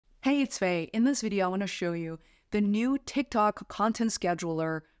Hey, it's Faye. In this video, I want to show you the new TikTok content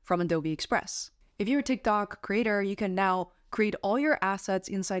scheduler from Adobe Express. If you're a TikTok creator, you can now create all your assets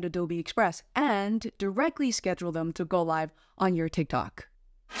inside Adobe Express and directly schedule them to go live on your TikTok.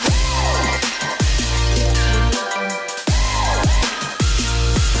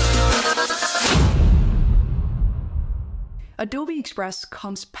 Adobe Express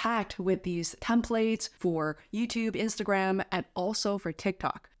comes packed with these templates for YouTube, Instagram, and also for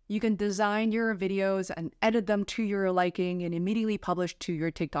TikTok. You can design your videos and edit them to your liking and immediately publish to your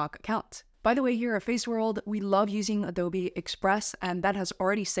TikTok account. By the way, here at Feisworld, we love using Adobe Express, and that has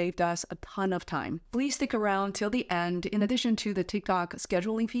already saved us a ton of time. Please stick around till the end. In addition to the TikTok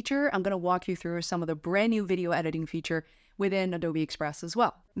scheduling feature, I'm going to walk you through some of the brand new video editing feature within Adobe Express as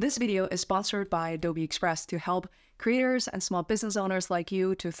well. This video is sponsored by Adobe Express to help creators and small business owners like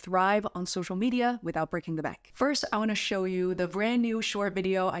you to thrive on social media without breaking the bank. First, I want to show you the brand new short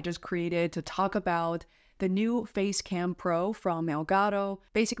video I just created to talk about the new Facecam Pro from Elgato.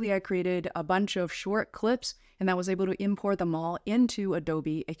 Basically, I created a bunch of short clips and I was able to import them all into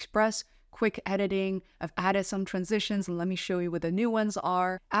Adobe Express. Quick editing, I've added some transitions, and let me show you what the new ones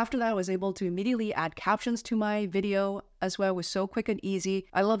are. After that, I was able to immediately add captions to my video as well. It was so quick and easy.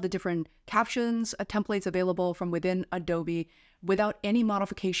 I love the different captions, templates available from within Adobe. Without any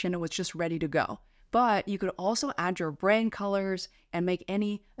modification, it was just ready to go. But you could also add your brand colors and make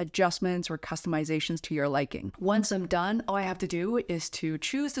any adjustments or customizations to your liking. Once I'm done, all I have to do is to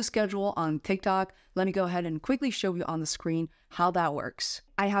choose the schedule on TikTok. Let me go ahead and quickly show you on the screen how that works.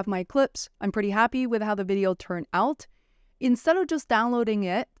 I have my clips. I'm pretty happy with how the video turned out. Instead of just downloading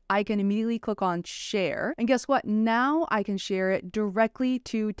it, I can immediately click on share. And guess what? Now I can share it directly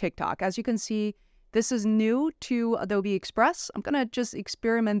to TikTok. As you can see, this is new to Adobe Express. I'm gonna just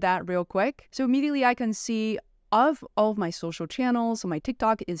experiment that real quick. So immediately I can see of all of my social channels, so my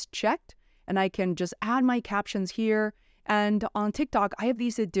TikTok is checked, and I can just add my captions here. And on TikTok, I have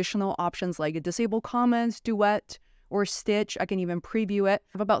these additional options like disable comments, duet, or stitch. I can even preview it.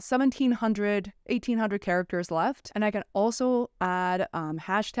 I have about 1,800 characters left. And I can also add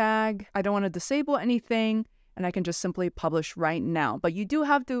hashtag. I don't wanna disable anything, and I can just simply publish right now. But you do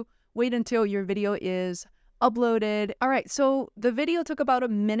have to wait until your video is uploaded. All right, so the video took about a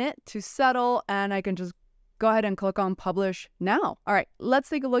minute to settle, and I can just go ahead and click on publish now. All right, let's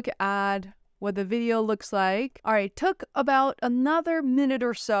take a look at what the video looks like. All right, took about another minute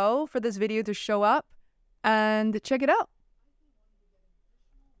or so for this video to show up, and check it out.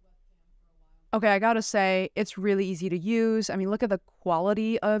 Okay, I gotta say, it's really easy to use. I mean, look at the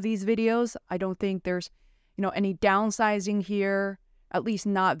quality of these videos. I don't think there's, any downsizing here. At least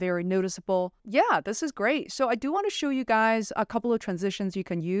not very noticeable. Yeah, this is great. So I do want to show you guys a couple of transitions you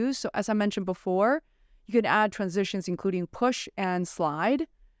can use. So as I mentioned before, you can add transitions including push and slide.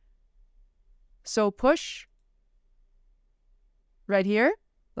 So push right here.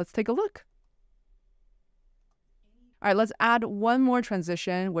 Let's take a look. All right, let's add one more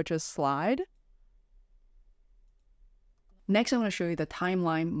transition, which is slide. Next, I want to show you the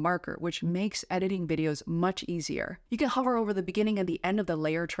timeline marker, which makes editing videos much easier. You can hover over the beginning and the end of the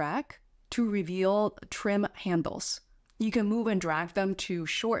layer track to reveal trim handles. You can move and drag them to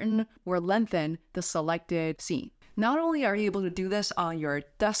shorten or lengthen the selected scene. Not only are you able to do this on your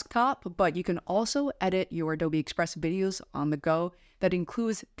desktop, but you can also edit your Adobe Express videos on the go. That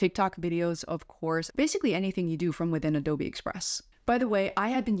includes TikTok videos, of course, basically anything you do from within Adobe Express. By the way, I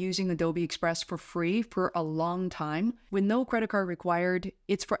had been using Adobe Express for free for a long time. With no credit card required,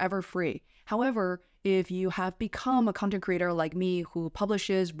 it's forever free. However, if you have become a content creator like me who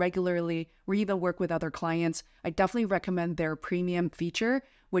publishes regularly or even work with other clients, I definitely recommend their premium feature,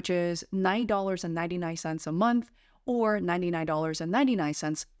 which is $9.99 a month or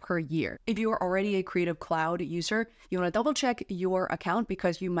 $99.99 per year. If you are already a Creative Cloud user, you want to double check your account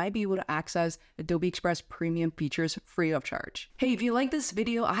because you might be able to access Adobe Express premium features free of charge. Hey, if you like this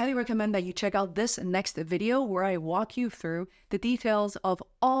video, I highly recommend that you check out this next video where I walk you through the details of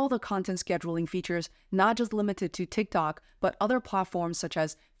all the content scheduling features, not just limited to TikTok, but other platforms such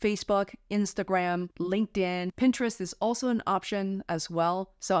as Facebook, Instagram, LinkedIn, Pinterest is also an option as well.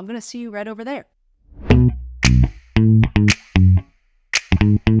 So I'm going to see you right over there.